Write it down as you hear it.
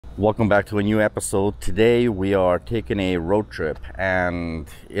Welcome back to a new episode. Today we are taking a road trip, and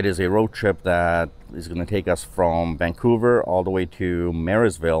it is a road trip that is going to take us from Vancouver all the way to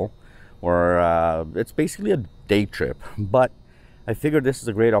Marysville, where it's basically a day trip. But I figured this is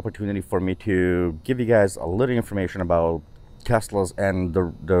a great opportunity for me to give you guys a little information about Teslas and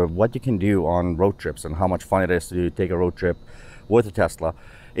the what you can do on road trips and how much fun it is to take a road trip with a Tesla.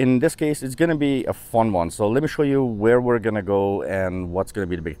 In this case, it's going to be a fun one. So let me show you where we're going to go and what's going to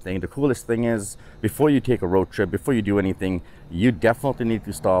be the big thing. The coolest thing is, before you take a road trip, before you do anything, you definitely need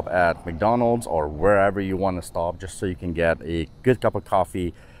to stop at McDonald's or wherever you want to stop, just so you can get a good cup of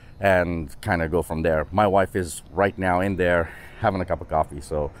coffee and kind of go from there. My wife is right now in there having a cup of coffee.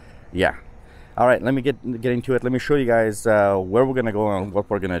 So yeah. All right, let me get into it. Let me show you guys where we're going to go and what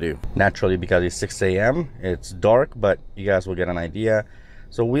we're going to do. Naturally, because it's 6 a.m., it's dark, but you guys will get an idea.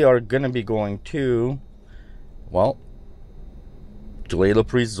 So we are going to be going to, well,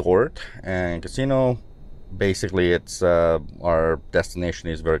 Tulalip Resort and Casino. Basically, it's our destination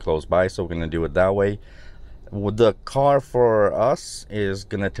is very close by, so we're going to do it that way. The car for us is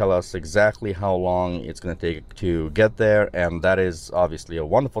going to tell us exactly how long it's going to take to get there, and that is obviously a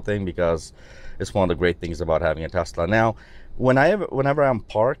wonderful thing because it's one of the great things about having a Tesla. Now, whenever I'm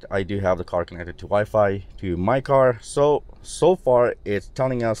parked, I do have the car connected to Wi-Fi to my car. So far it's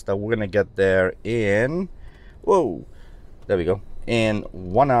telling us that we're gonna get there in, whoa, there we go, in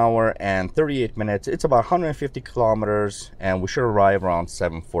 1 hour and 38 minutes. It's about 150 kilometers, and we should arrive around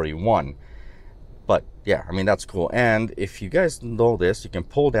 7:41. But yeah, I mean, that's cool. And if you guys know this, you can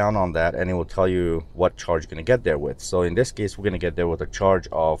pull down on that and it will tell you what charge you're gonna get there with. So in this case, we're gonna get there with a charge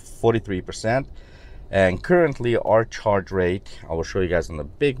of 43%. And currently our charge rate, I will show you guys on the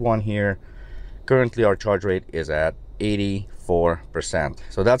big one here. Currently our charge rate is at 84%.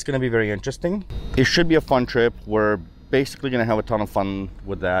 So that's going to be very interesting. It should be a fun trip. We're basically going to have a ton of fun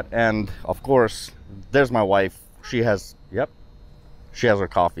with that. And of course, there's my wife. She has her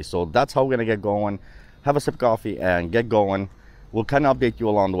coffee. So that's how we're going to get going. Have a sip of coffee and get going. We'll kind of update you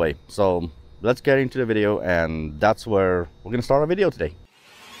along the way. So let's get into the video, and that's where we're going to start our video today.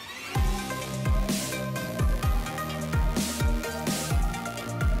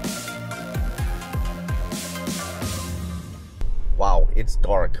 Wow, it's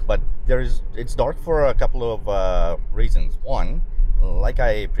dark, but it's dark for a couple of reasons. One, like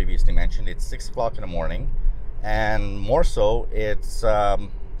I previously mentioned, it's 6 o'clock in the morning, and more so, it's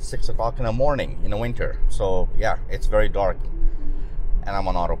 6 o'clock in the morning in the winter. So yeah, it's very dark, and I'm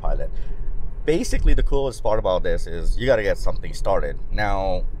on autopilot. Basically, the coolest part about this is you got to get something started.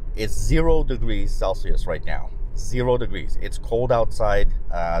 Now, it's 0 degrees Celsius right now. 0 degrees. It's cold outside.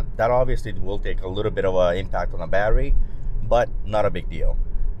 That obviously will take a little bit of an impact on the battery, but not a big deal.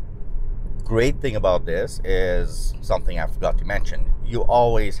 Great thing about this is something I forgot to mention. You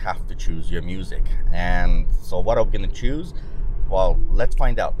always have to choose your music. And so what are we going to choose? Well, let's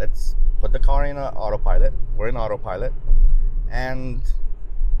find out. Let's put the car in autopilot. We're in autopilot, and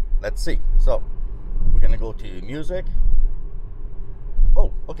let's see. So we're going to go to music.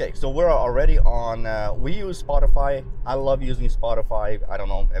 Oh, okay, so we're already on, we use Spotify. I love using Spotify. I don't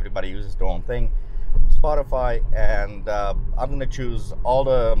know, everybody uses their own thing. Spotify, and I'm gonna choose all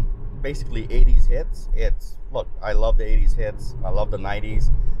the basically 80s hits. Look, I love the 80s hits, I love the 90s,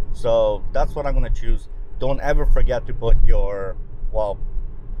 so that's what I'm gonna choose. Don't ever forget to put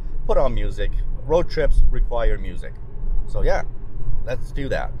put on music. Road trips require music, so yeah, let's do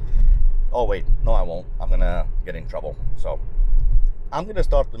that. Oh wait, no, I won't. I'm gonna get in trouble. So I'm gonna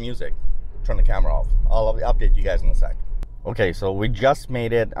start the music, turn the camera off. I'll update you guys in a sec. Okay, so we just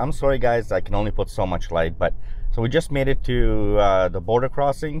made it. I'm sorry guys, I can only put so much light, but so we just made it to the border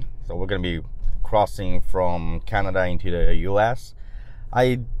crossing. So we're going to be crossing from Canada into the US.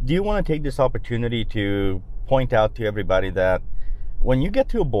 I do want to take this opportunity to point out to everybody that when you get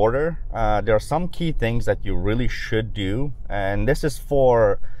to a border, there are some key things that you really should do, and this is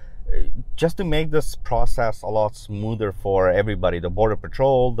for just to make this process a lot smoother for everybody, the border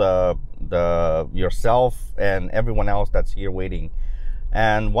patrol, the yourself, and everyone else that's here waiting.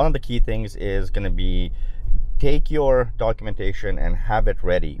 And one of the key things is going to be, take your documentation and have it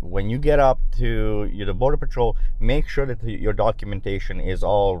ready. When you get up to the border patrol, make sure that your documentation is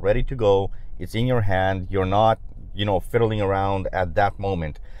all ready to go. It's in your hand. You're not, fiddling around at that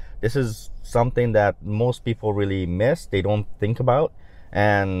moment. This is something that most people really miss. They don't think about,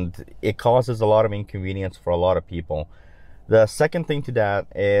 and it causes a lot of inconvenience for a lot of people. The second thing to that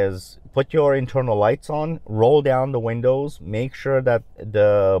is put your internal lights on, roll down the windows, make sure that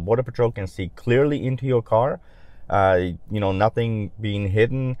the border patrol can see clearly into your car, nothing being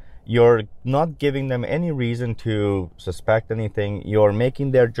hidden, You're not giving them any reason to suspect anything. You're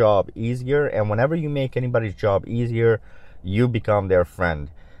making their job easier, and whenever you make anybody's job easier, you become their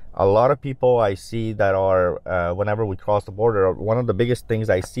friend. A lot of people I see that are, whenever we cross the border, one of the biggest things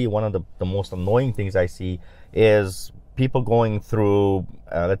I see, one of the most annoying things I see is people going through,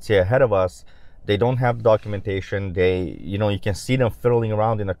 let's say ahead of us. They don't have documentation. They, you know, you can see them fiddling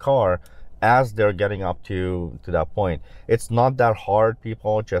around in a car as they're getting up to that point. It's not that hard,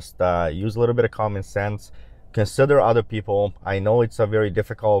 people. Just use a little bit of common sense. Consider other people. I know it's a very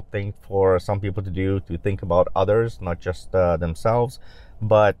difficult thing for some people to do, to think about others, not just themselves,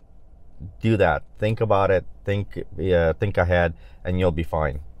 but do that. Think about it. Think ahead, and you'll be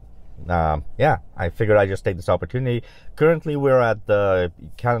fine. Yeah, I figured I'd just take this opportunity. Currently, we're at the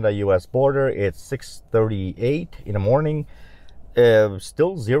Canada-US border. It's 6:38 in the morning.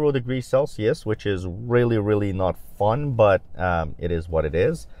 Still 0 degrees Celsius, which is really not fun, but it is what it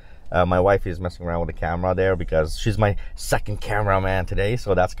is. My wife is messing around with the camera there because she's my second cameraman today,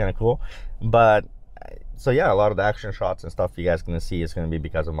 so that's kind of cool. But so yeah, a lot of the action shots and stuff you guys are gonna see is gonna be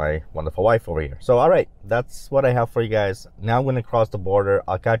because of my wonderful wife over here. So all right, that's what I have for you guys. Now I'm gonna cross the border.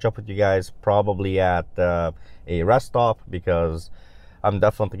 I'll catch up with you guys probably at a rest stop, because I'm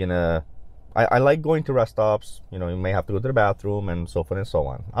definitely gonna, I like going to rest stops. You know, you may have to go to the bathroom and so forth and so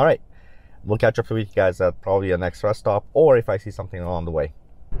on. All right, we'll catch up with you guys at probably a next rest stop, or if I see something along the way.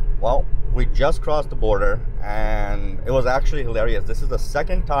 Well, we just crossed the border, and it was actually hilarious. This is the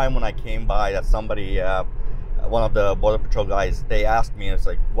second time when I came by that somebody, one of the Border Patrol guys, they asked me, it's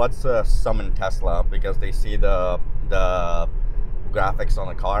like, what's a summon Tesla? Because they see the graphics on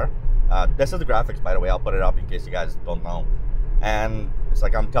the car. This is the graphics, by the way. I'll put it up in case you guys don't know. And it's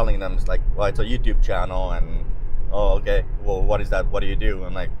like, I'm telling them, it's like, well, it's a YouTube channel. And oh, okay, well, what is that? What do you do?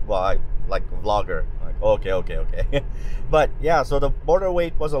 I'm like, well, I like a vlogger. I'm like, okay. But yeah, so the border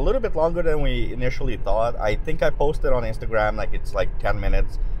wait was a little bit longer than we initially thought. I think I posted on Instagram like it's like 10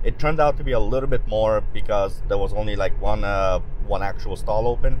 minutes. It turned out to be a little bit more because there was only like one actual stall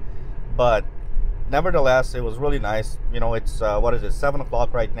open. But nevertheless, it was really nice. You know, it's what is it, 7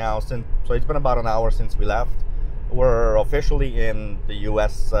 o'clock right now, so it's been about an hour since we left. We're officially in the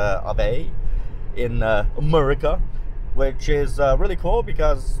US of A, in America, which is really cool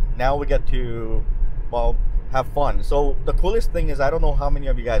because now we get to, well, have fun. So the coolest thing is, I don't know how many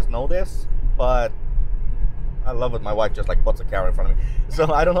of you guys know this, but I love it. My wife just like puts a camera in front of me.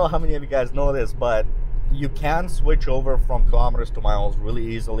 So I don't know how many of you guys know this, but you can switch over from kilometers to miles really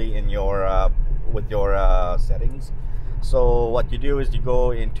easily in your with your settings. So what you do is you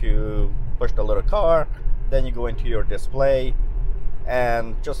go into, push the little car, then you go into your display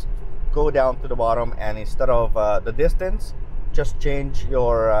and just go down to the bottom, and instead of the distance, just change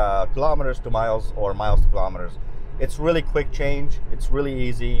your kilometers to miles or miles to kilometers. It's really quick change, it's really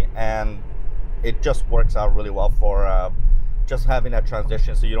easy, and it just works out really well for just having that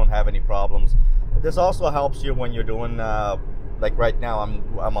transition so you don't have any problems. This also helps you when you're doing like right now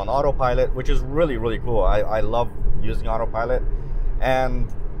I'm on autopilot, which is really cool. I love using autopilot.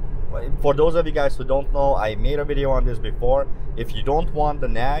 And for those of you guys who don't know, I made a video on this before. If you don't want the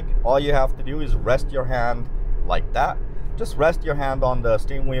nag, all you have to do is rest your hand like that. Just rest your hand on the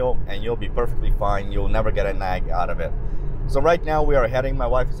steering wheel and you'll be perfectly fine. You'll never get a nag out of it. So right now we are heading, my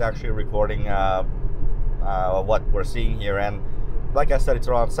wife is actually recording what we're seeing here, and like I said, it's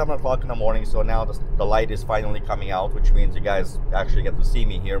around 7 o'clock in the morning, so now the light is finally coming out, which means you guys actually get to see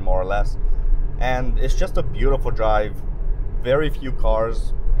me here more or less. And it's just a beautiful drive, very few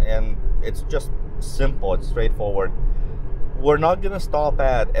cars, and it's just simple, it's straightforward. We're not gonna stop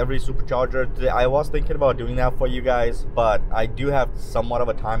at every supercharger today. I was thinking about doing that for you guys, but I do have somewhat of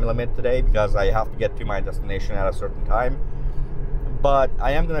a time limit today because I have to get to my destination at a certain time. But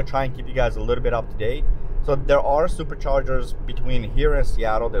I am gonna try and keep you guys a little bit up to date. So there are superchargers between here and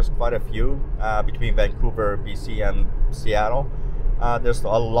Seattle. There's quite a few between Vancouver, BC and Seattle. There's a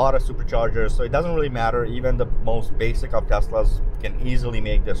lot of superchargers, so it doesn't really matter. Even the most basic of Teslas can easily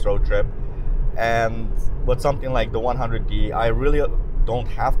make this road trip. And with something like the 100D, I really don't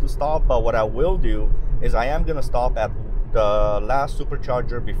have to stop, but what I will do is I am gonna stop at the last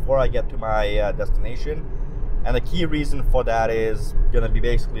supercharger before I get to my destination. And the key reason for that is gonna be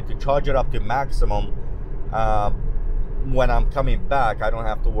basically to charge it up to maximum. When I'm coming back, I don't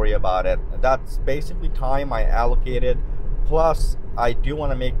have to worry about it. That's basically time I allocated. Plus, I do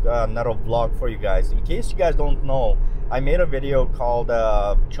want to make another vlog for you guys. In case you guys don't know, I made a video called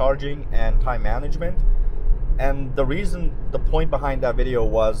charging and time management. And the point behind that video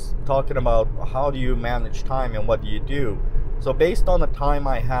was talking about how do you manage time and what do you do. So based on the time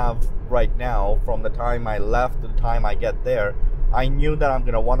I have right now, from the time I left to the time I get there, I knew that I'm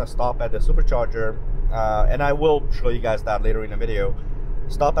gonna want to stop at the supercharger, and I will show you guys that later in the video.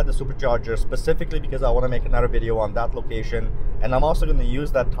 Stop at the supercharger specifically because I want to make another video on that location, and I'm also going to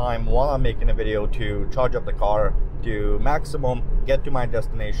use that time while I'm making a video to charge up the car to maximum, get to my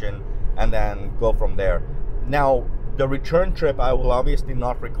destination, and then go from there. Now the return trip I will obviously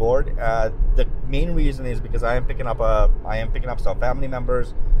not record. The main reason is because I am picking up some family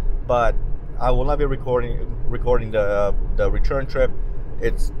members, but I will not be recording the return trip.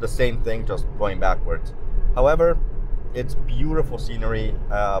 It's the same thing, just going backwards. However, it's beautiful scenery.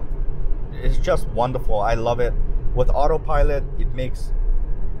 It's just wonderful. I love it. With autopilot, it makes,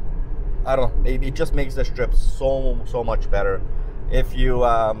 it just makes this trip so much better. If you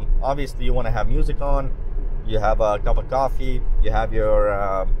obviously you want to have music on, you have a cup of coffee, you have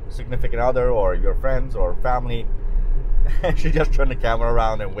your significant other or your friends or family. I should just turn the camera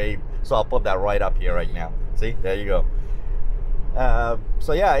around and wave, so I'll put that right up here right now. See, there you go.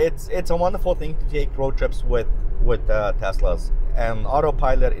 So yeah, it's a wonderful thing to take road trips with Teslas, and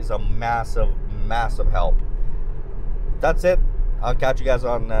autopilot is a massive help. That's it. I'll catch you guys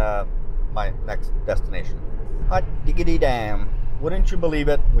on my next destination. Hot diggity damn, wouldn't you believe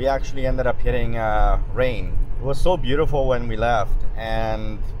it, we actually ended up hitting rain. It was so beautiful when we left,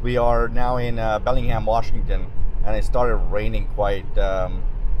 and we are now in Bellingham, Washington, and it started raining quite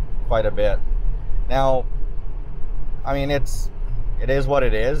a bit. Now, I mean, it is what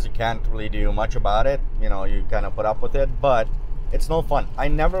it is. You can't really do much about it. You know, you kind of put up with it, but it's no fun. I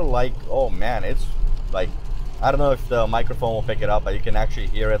never like, oh man, it's like, I don't know if the microphone will pick it up, but you can actually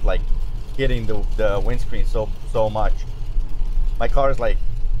hear it like hitting the windscreen so much. My car is like,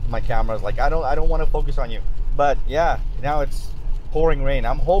 my camera is like, I don't want to focus on you. But yeah, now it's pouring rain.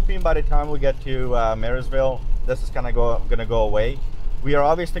 I'm hoping by the time we get to Marysville, this is kind of gonna go away. We are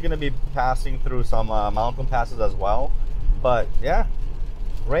obviously going to be passing through some mountain passes as well. But yeah,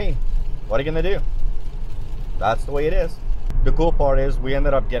 rain. What are you gonna do? That's the way it is. The cool part is we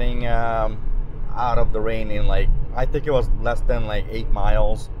ended up getting out of the rain in like, I think it was less than like 8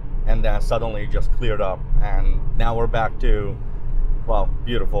 miles, and then suddenly just cleared up, and now we're back to, well,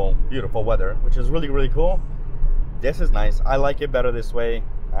 beautiful weather, which is really cool. This is nice. I like it better this way.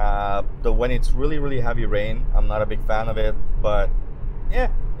 When it's really heavy rain, I'm not a big fan of it, but yeah,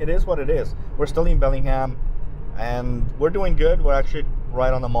 it is what it is. We're still in Bellingham, and we're doing good. We're actually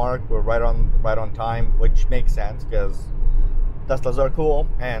right on the mark. We're right on time, which makes sense because Teslas are cool.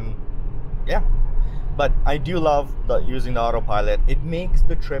 And yeah, but I do love using the autopilot. It makes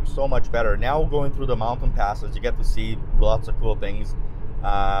the trip so much better. Now going through the mountain passes, you get to see lots of cool things,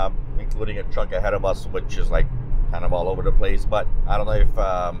 including a truck ahead of us, which is like kind of all over the place, but I don't know if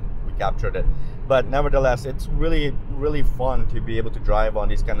we captured it. But nevertheless, it's really fun to be able to drive on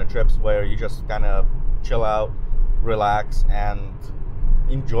these kind of trips where you just kind of chill out, relax, and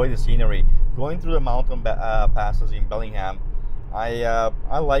enjoy the scenery. Going through the mountain passes in Bellingham,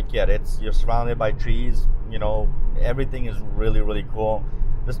 I like it. You're surrounded by trees. You know, everything is really cool.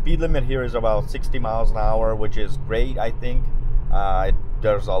 The speed limit here is about 60 miles an hour, which is great, I think.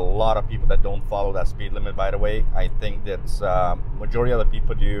 There's a lot of people that don't follow that speed limit, by the way. I think that's majority of the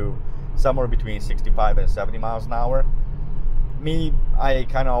people do somewhere between 65 and 70 miles an hour. Me, I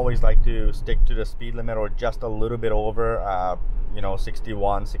kind of always like to stick to the speed limit or just a little bit over, you know,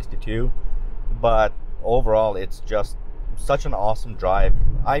 61, 62. But overall, it's just such an awesome drive.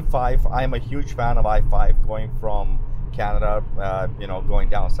 I-5, I'm a huge fan of I-5 going from Canada, you know, going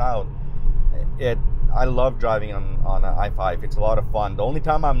down south. I love driving on I-5. It's a lot of fun. The only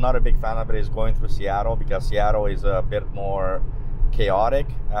time I'm not a big fan of it is going through Seattle, because Seattle is a bit more chaotic,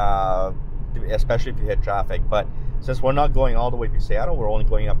 especially if you hit traffic. But since we're not going all the way to Seattle, we're only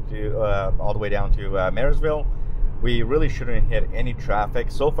going up to all the way down to Marysville, we really shouldn't hit any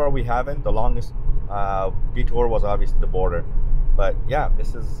traffic. So far we haven't. The longest detour was obviously the border. But yeah,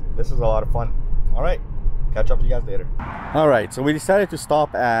 this is a lot of fun. All right, catch up with you guys later. All right, so we decided to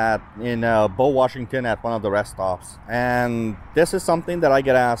stop in Bow, Washington at one of the rest stops, and this is something that I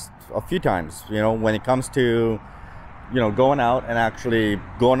get asked a few times, you know, when it comes to, you know, going out and actually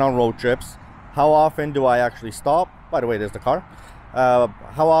going on road trips. How often do I actually stop? By the way, there's the car.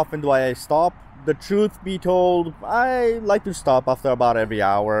 How often do I stop? The truth be told, I like to stop after about every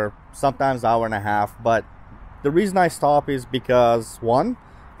hour, sometimes hour and a half. But the reason I stop is because, one,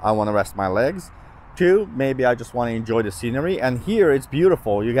 I want to rest my legs. Two, maybe I just want to enjoy the scenery. And here it's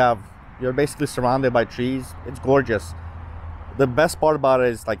beautiful. You're basically surrounded by trees. It's gorgeous. The best part about it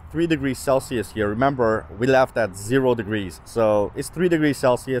is like 3 degrees Celsius here. Remember, we left at 0 degrees. So it's 3 degrees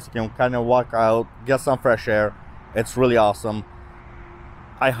Celsius. You can kind of walk out, get some fresh air. It's really awesome.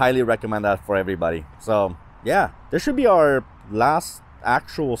 I highly recommend that for everybody. So yeah, this should be our last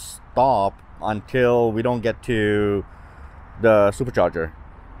actual stop until we don't get to the supercharger.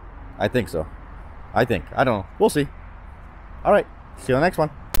 I think so. I don't know, we'll see. All right, see you on the next one.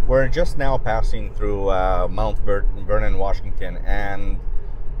 We're just now passing through Mount Vernon, Washington, and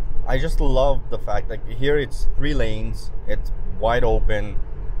I just love the fact that here it's 3 lanes, it's wide open,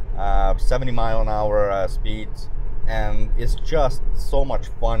 70-mile-an-hour speeds, and it's just so much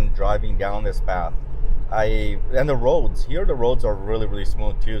fun driving down this path. And the roads here, the roads are really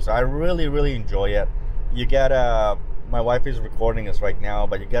smooth too, so I really enjoy it. You get my wife is recording this right now,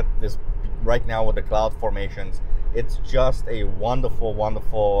 but you get this right now with the cloud formations. It's just a wonderful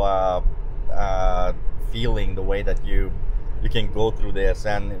feeling, the way that you can go through this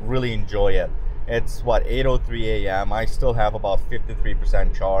and really enjoy it. It's what, 8:03 a.m. I still have about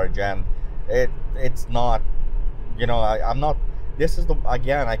 53% charge, and it's not, you know, I'm not, this is the,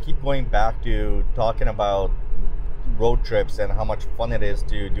 again, I keep going back to talking about road trips and how much fun it is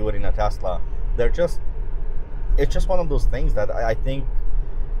to do it in a Tesla. It's just one of those things that I think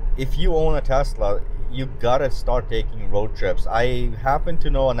if you own a Tesla, you gotta start taking road trips. I happen to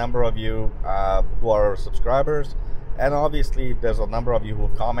know a number of you who are subscribers, and obviously there's a number of you who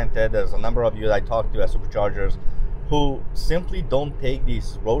have commented. There's a number of you that I talk to as superchargers who simply don't take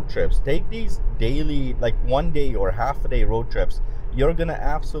these road trips. Take these daily, like 1 day or half a day road trips. You're gonna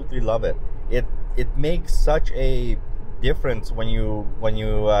absolutely love it. It makes such a difference when you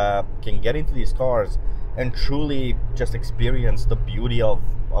can get into these cars and truly just experience the beauty of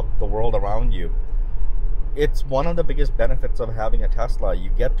the world around you. It's one of the biggest benefits of having a Tesla. You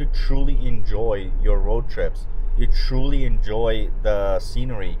get to truly enjoy your road trips. You truly enjoy the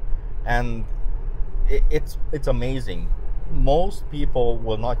scenery, and it's amazing. Most people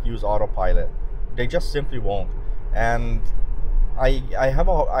will not use autopilot. They just simply won't, and I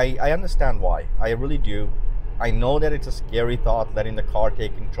understand why. I really do. I know that it's a scary thought, letting the car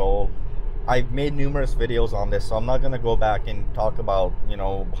take control. I've made numerous videos on this, so I'm not going to go back and talk about, you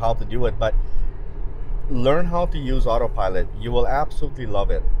know, how to do it, but learn how to use autopilot. You will absolutely love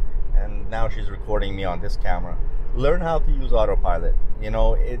it. And now she's recording me on this camera. Learn how to use autopilot. You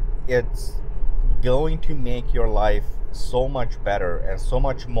know, it's going to make your life so much better and so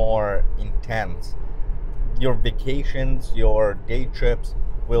much more intense. Your vacations, your day trips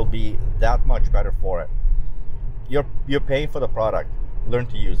will be that much better for it. You're paying for the product. Learn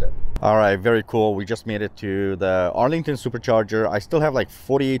to use it. All right, very cool. We just made it to the Arlington supercharger. I still have like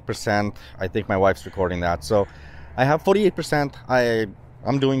 48%. I think my wife's recording that, so I have 48%.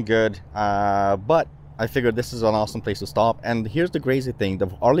 I'm doing good, but I figured this is an awesome place to stop. And here's the crazy thing: the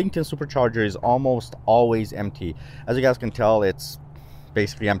Arlington supercharger is almost always empty. As you guys can tell, it's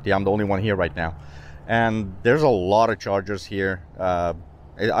basically empty. I'm the only one here right now, and there's a lot of chargers here.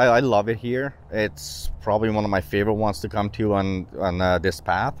 I love it here. It's probably one of my favorite ones to come to on this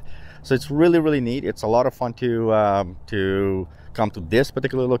path. So it's really neat. It's a lot of fun to come to this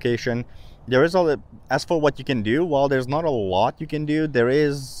particular location. There is as for what you can do, while there's not a lot you can do,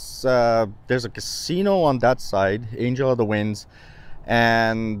 there's a casino on that side, Angel of the Winds,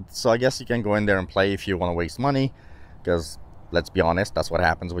 and so I guess you can go in there and play if you want to waste money, because let's be honest, that's what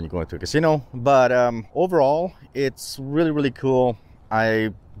happens when you go into a casino. But overall, it's really cool.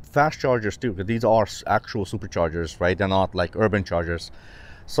 Fast chargers too, because these are actual superchargers, right? They're not like urban chargers.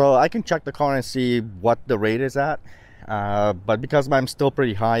 So I can check the car and see what the rate is at, but because I'm still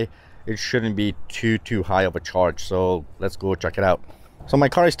pretty high, it shouldn't be too high of a charge. So let's go check it out. So my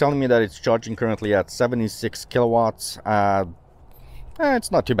car is telling me that it's charging currently at 76 kilowatts.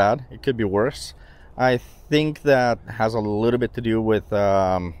 It's not too bad. It could be worse. I think that has a little bit to do with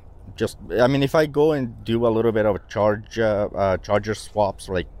I mean, if I go and do a little bit of a charger swaps,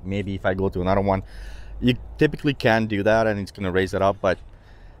 like maybe if I go to another one, you typically can do that and it's going to raise it up. But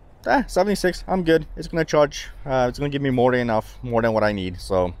 76, I'm good. It's going to charge. It's going to give me more than enough, more than what I need.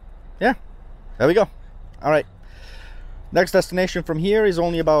 So yeah, there we go. All right, next destination from here is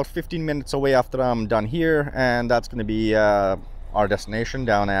only about 15 minutes away after I'm done here, and that's going to be our destination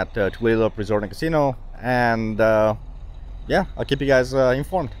down at Tulalip Resort and Casino. And yeah, I'll keep you guys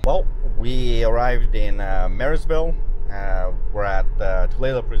informed. Well, we arrived in Marysville. We're at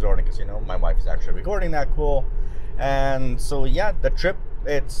Tulalip Resort and Casino. My wife is actually recording that. Cool. And so yeah, the trip,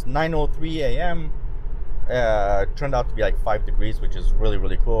 it's 9:03 a.m. Turned out to be like 5 degrees, which is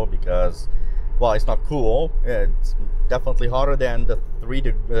really cool, because, well, it's not cool, it's definitely hotter than the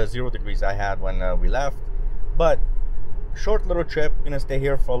 0 degrees I had when we left. But short little trip. We're gonna stay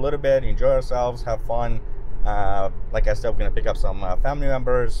here for a little bit, enjoy ourselves, have fun. Like I said, we're gonna pick up some family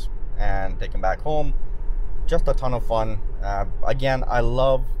members and take them back home. just a ton of fun. Again, I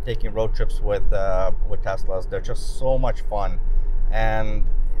love taking road trips with Teslas. They're just so much fun, and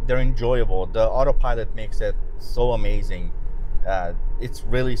they're enjoyable. The autopilot makes it so amazing. It's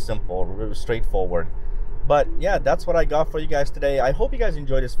really simple, really straightforward. But yeah, that's what I got for you guys today. I hope you guys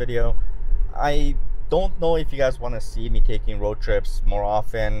enjoyed this video. I don't know if you guys want to see me taking road trips more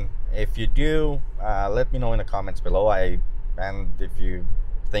often. If you do, let me know in the comments below. And if you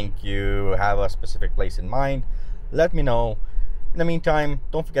think you have a specific place in mind, let me know. In the meantime,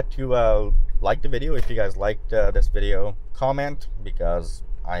 don't forget to like the video if you guys liked this video. Comment, because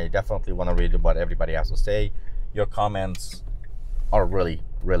I definitely want to read what everybody has to say. Your comments are really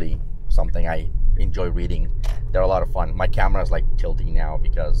something I enjoy reading. They're a lot of fun. My camera is like tilting now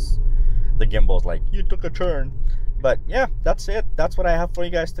because the gimbal's like, you took a turn. But yeah, that's it. That's what I have for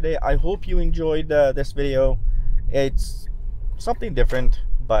you guys today. I hope you enjoyed this video. It's something different,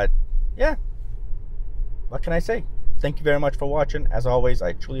 but yeah, what can I say? Thank you very much for watching. As always,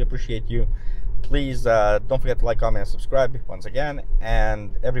 I truly appreciate you. Please don't forget to like, comment, and subscribe once again.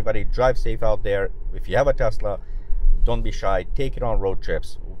 And everybody, drive safe out there. If you have a Tesla, don't be shy. Take it on road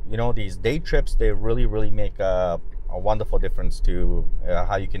trips. You know, these day trips, they really make a wonderful difference to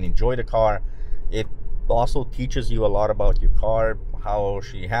how you can enjoy the car. It also teaches you a lot about your car, how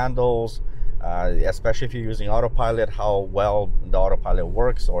she handles, especially if you're using autopilot, how well the autopilot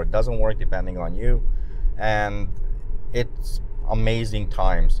works or doesn't work depending on you. And it's amazing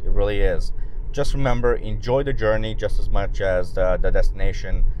times. It really is. Just remember, enjoy the journey just as much as the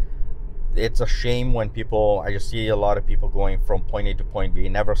destination. It's a shame when I just see a lot of people going from point A to point B,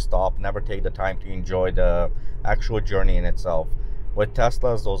 never stop, never take the time to enjoy the actual journey in itself. With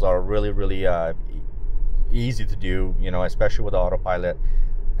Teslas, those are really easy to do, you know, especially with the autopilot,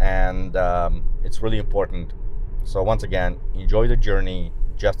 and it's really important. So once again, enjoy the journey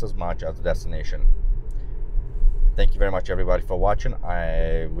just as much as the destination. Thank you very much, everybody, for watching.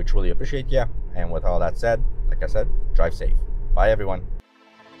 We truly appreciate you. And with all that said, like I said, drive safe. Bye, everyone.